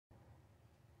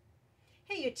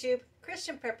Hey YouTube,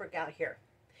 Christian Prepper Gal here.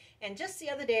 And just the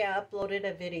other day I uploaded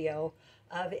a video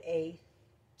of a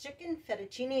chicken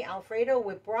fettuccine Alfredo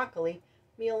with broccoli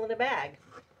meal in a bag.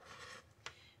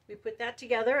 We put that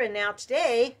together, and now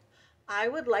today I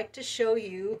would like to show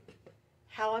you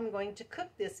how I'm going to cook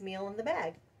this meal in the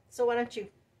bag. So why don't you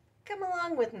come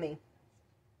along with me.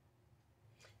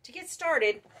 To get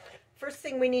started, first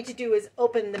thing we need to do is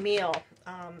open the meal.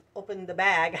 Open the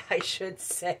bag, I should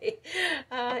say.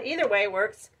 Either way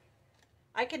works.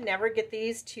 I can never get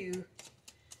these to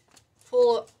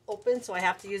pull open, so I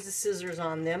have to use the scissors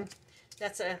on them.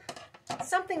 That's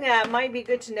something that might be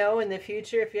good to know in the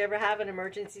future if you ever have an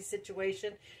emergency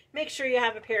situation. Make sure you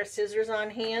have a pair of scissors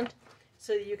on hand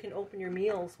so that you can open your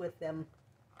meals with them.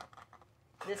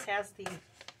 This has the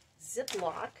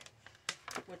Ziploc,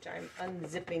 which I'm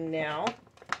unzipping now.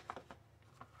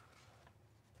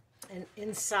 And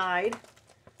inside,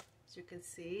 as you can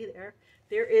see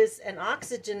there is an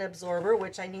oxygen absorber,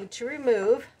 which I need to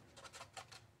remove.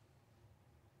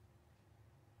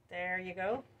 There you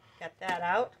go, got that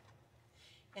out.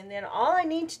 And then all I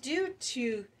need to do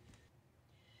to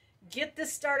get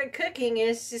this started cooking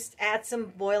is just add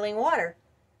some boiling water.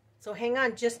 So hang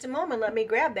on just a moment, let me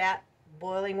grab that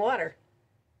boiling water.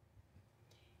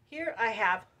 Here I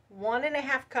have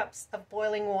 1.5 cups of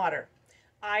boiling water.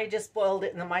 I just boiled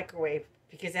it in the microwave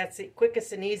because that's the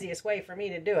quickest and easiest way for me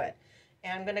to do it.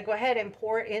 And I'm going to go ahead and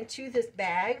pour it into this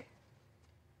bag.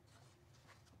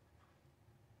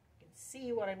 You can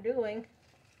see what I'm doing.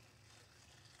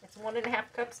 It's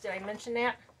 1.5 cups. Did I mention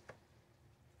that?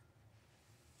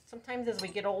 Sometimes as we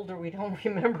get older, we don't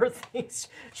remember things.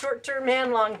 Short-term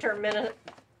and long-term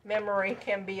memory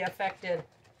can be affected.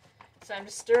 So I'm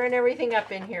just stirring everything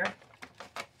up in here.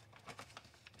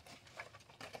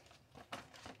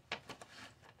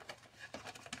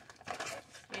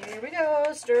 Here we go,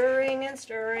 stirring and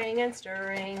stirring and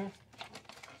stirring.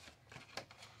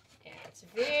 And it's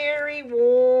very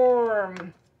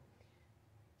warm.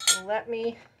 So let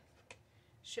me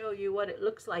show you what it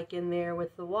looks like in there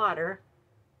with the water.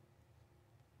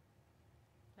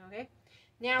 Okay,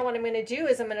 now what I'm going to do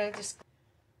is I'm going to just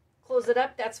close it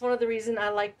up. That's one of the reasons I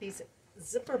like these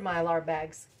zipper Mylar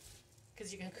bags,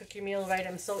 because you can cook your meal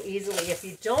items so easily. If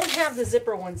you don't have the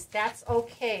zipper ones, that's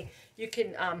okay. You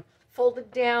can fold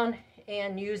it down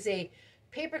and use a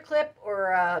paper clip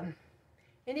or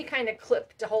any kind of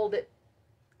clip to hold it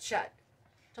shut,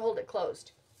 to hold it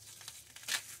closed.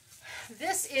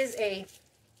 This is a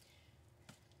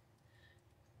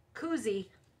koozie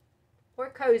or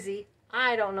cozy,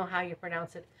 I don't know how you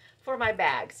pronounce it, for my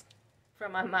bags, for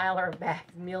my Mylar bag,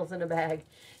 meals in a bag.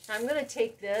 Now I'm going to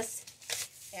take this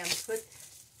and put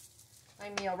my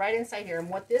meal right inside here, and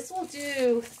what this will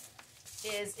do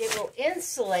is it will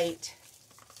insulate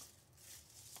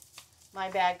my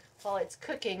bag while it's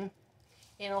cooking,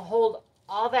 and it'll hold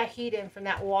all that heat in from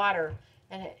that water,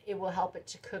 and it will help it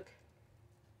to cook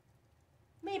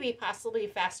maybe possibly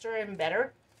faster and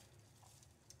better.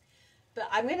 But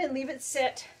I'm going to leave it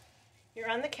sit here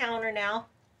on the counter now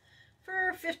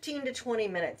for 15 to 20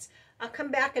 minutes. I'll come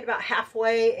back at about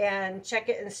halfway and check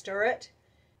it and stir it.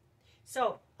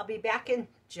 So I'll be back in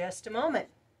just a moment.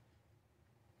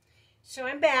 So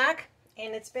I'm back,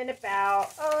 and it's been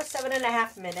about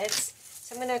 7.5 minutes.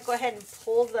 So I'm going to go ahead and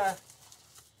pull the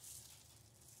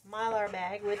Mylar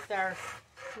bag with our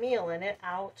meal in it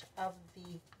out of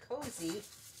the cozy.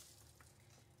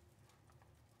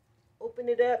 Open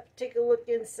it up, take a look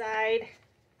inside,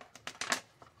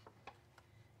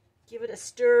 give it a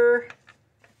stir.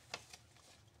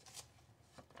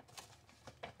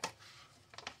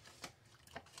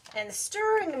 And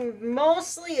stirring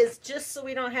mostly is just so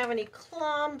we don't have any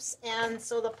clumps and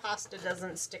so the pasta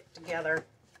doesn't stick together.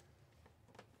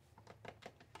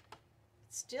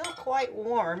 It's still quite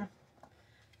warm,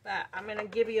 but I'm going to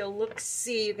give you a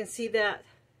look-see. You can see that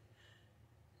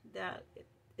it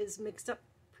is mixed up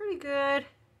pretty good.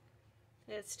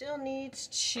 It still needs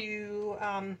to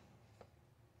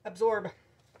absorb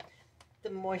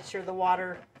the moisture, the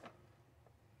water.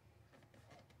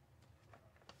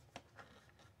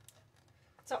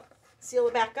 So, seal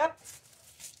it back up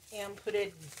and put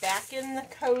it back in the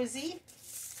cozy.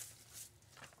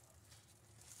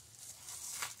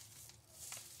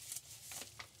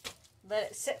 Let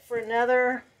it sit for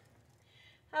another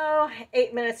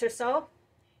 8 minutes or so,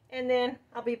 and then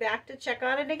I'll be back to check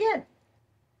on it again.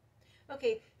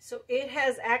 Okay, so it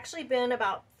has actually been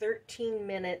about 13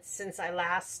 minutes since I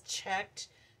last checked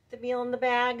the meal in the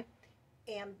bag,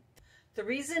 and the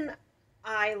reason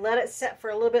I let it set for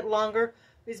a little bit longer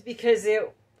was because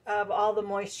of all the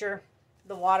moisture,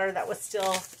 the water that was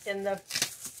still in the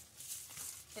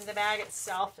in the bag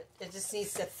itself. It just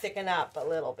needs to thicken up a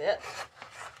little bit.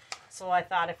 So I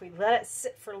thought if we let it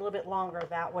sit for a little bit longer,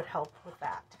 that would help with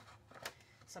that.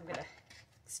 So I'm going to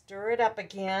stir it up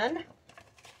again.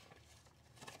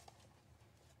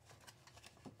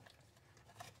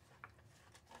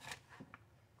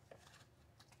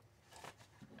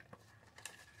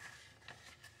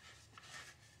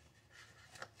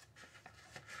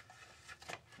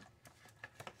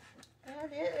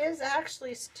 And it is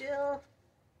actually still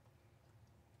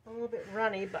a little bit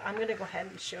runny, but I'm going to go ahead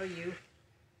and show you,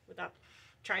 without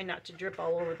trying not to drip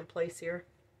all over the place here,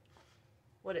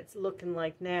 what it's looking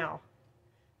like now.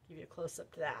 Give you a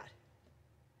close-up to that.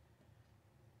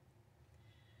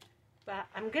 But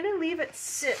I'm going to leave it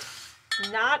sit,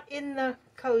 not in the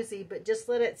cozy, but just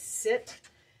let it sit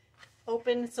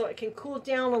open so it can cool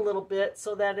down a little bit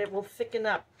so that it will thicken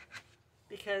up,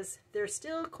 because there's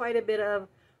still quite a bit of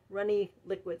runny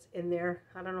liquids in there.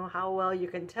 I don't know how well you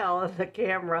can tell on the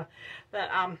camera, but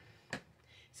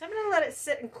so I'm going to let it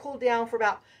sit and cool down for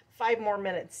about 5 more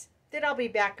minutes. Then I'll be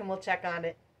back and we'll check on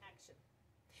it. Action.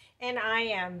 And I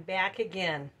am back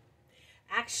again.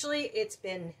 Actually, it's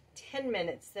been 10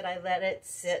 minutes that I let it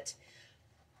sit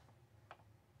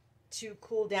to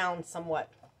cool down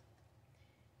somewhat.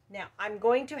 Now, I'm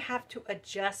going to have to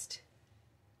adjust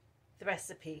the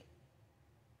recipe.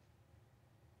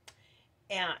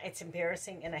 And it's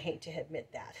embarrassing, and I hate to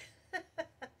admit that.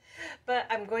 But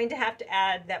I'm going to have to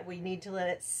add that we need to let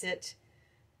it sit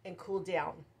and cool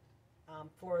down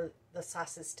for the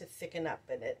sauces to thicken up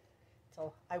in it.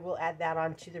 So I will add that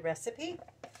onto the recipe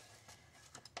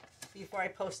before I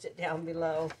post it down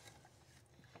below.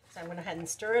 So I'm going to go ahead and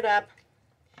stir it up.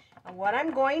 And what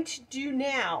I'm going to do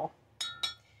now,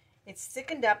 it's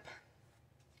thickened up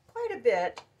quite a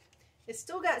bit. It's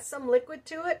still got some liquid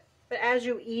to it, but as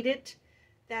you eat it,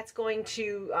 that's going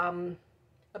to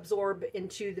absorb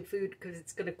into the food because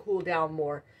it's going to cool down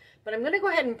more. But I'm going to go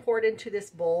ahead and pour it into this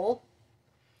bowl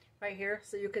right here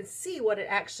so you can see what it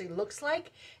actually looks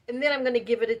like. And then I'm going to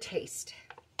give it a taste.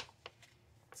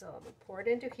 So I'm going to pour it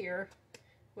into here,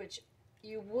 which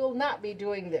you will not be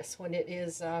doing this when it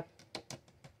is an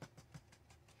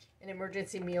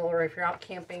emergency meal, or if you're out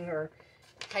camping or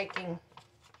hiking.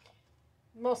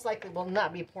 Most likely will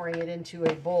not be pouring it into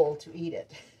a bowl to eat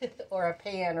it or a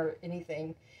pan or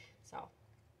anything. So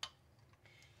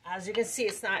as you can see,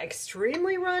 it's not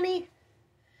extremely runny,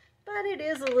 but it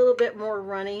is a little bit more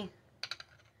runny,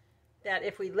 that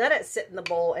if we let it sit in the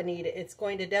bowl and eat it, it's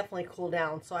going to definitely cool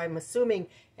down. So I'm assuming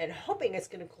and hoping it's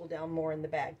going to cool down more in the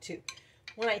bag too.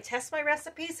 When I test my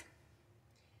recipes,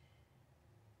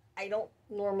 I don't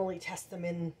normally test them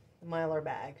in the Mylar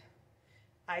bag.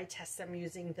 I test them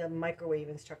using the microwave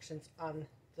instructions on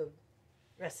the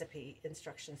recipe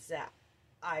instructions that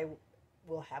I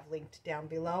will have linked down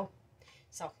below.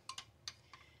 So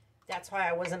that's why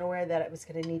I wasn't aware that it was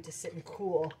going to need to sit and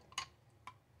cool.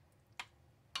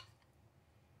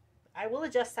 I will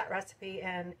adjust that recipe,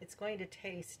 and it's going to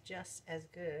taste just as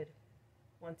good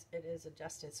once it is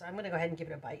adjusted. So I'm going to go ahead and give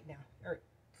it a bite now. Or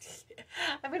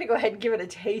I'm going to go ahead and give it a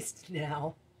taste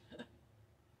now.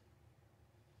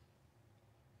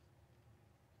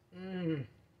 Mmm.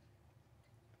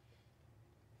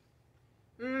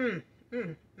 Mmm.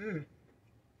 Mmm. Mmm.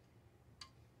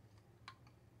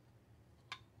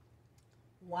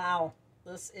 Wow.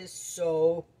 This is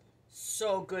so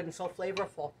good and so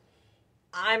flavorful.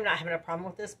 I'm not having a problem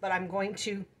with this, but I'm going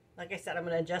to, like I said, I'm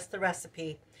going to adjust the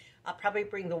recipe. I'll probably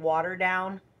bring the water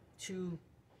down to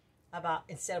about,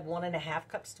 instead of 1.5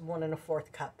 cups, to 1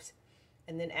 1/4 cups.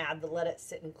 And then let it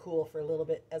sit and cool for a little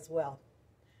bit as well.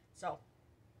 So,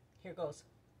 here goes.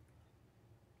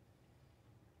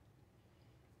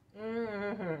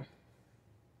 Mm-hmm.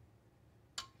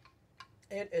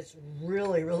 It is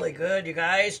really, really good, you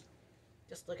guys.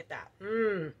 Just look at that.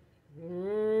 Mmm.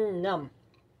 Num.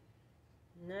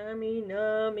 Nummy,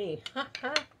 nummy.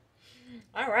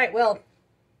 All right, well,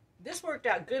 this worked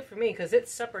out good for me because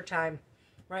it's supper time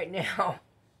right now.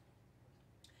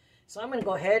 So I'm going to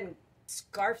go ahead and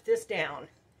scarf this down.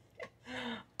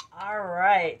 All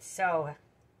right, so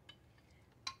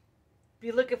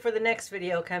be looking for the next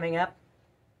video coming up.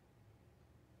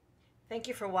 Thank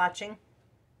you for watching.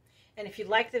 And if you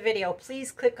like the video,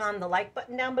 please click on the like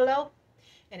button down below.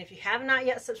 And if you have not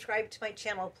yet subscribed to my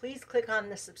channel, please click on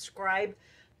the subscribe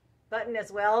button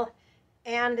as well,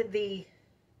 and the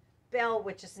bell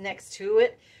which is next to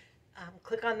it.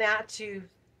 Click on that to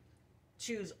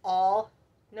choose all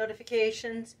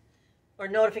notifications, or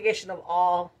notification of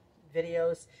all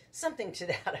videos, something to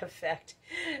that effect.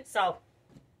 So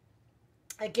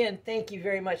again, thank you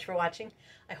very much for watching.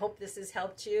 I hope this has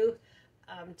helped you.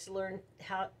 to learn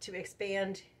how to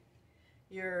expand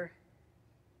your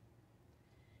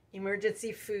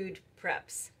emergency food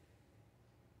preps.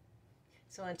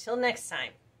 So until next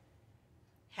time,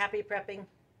 happy prepping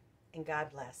and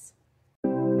God bless.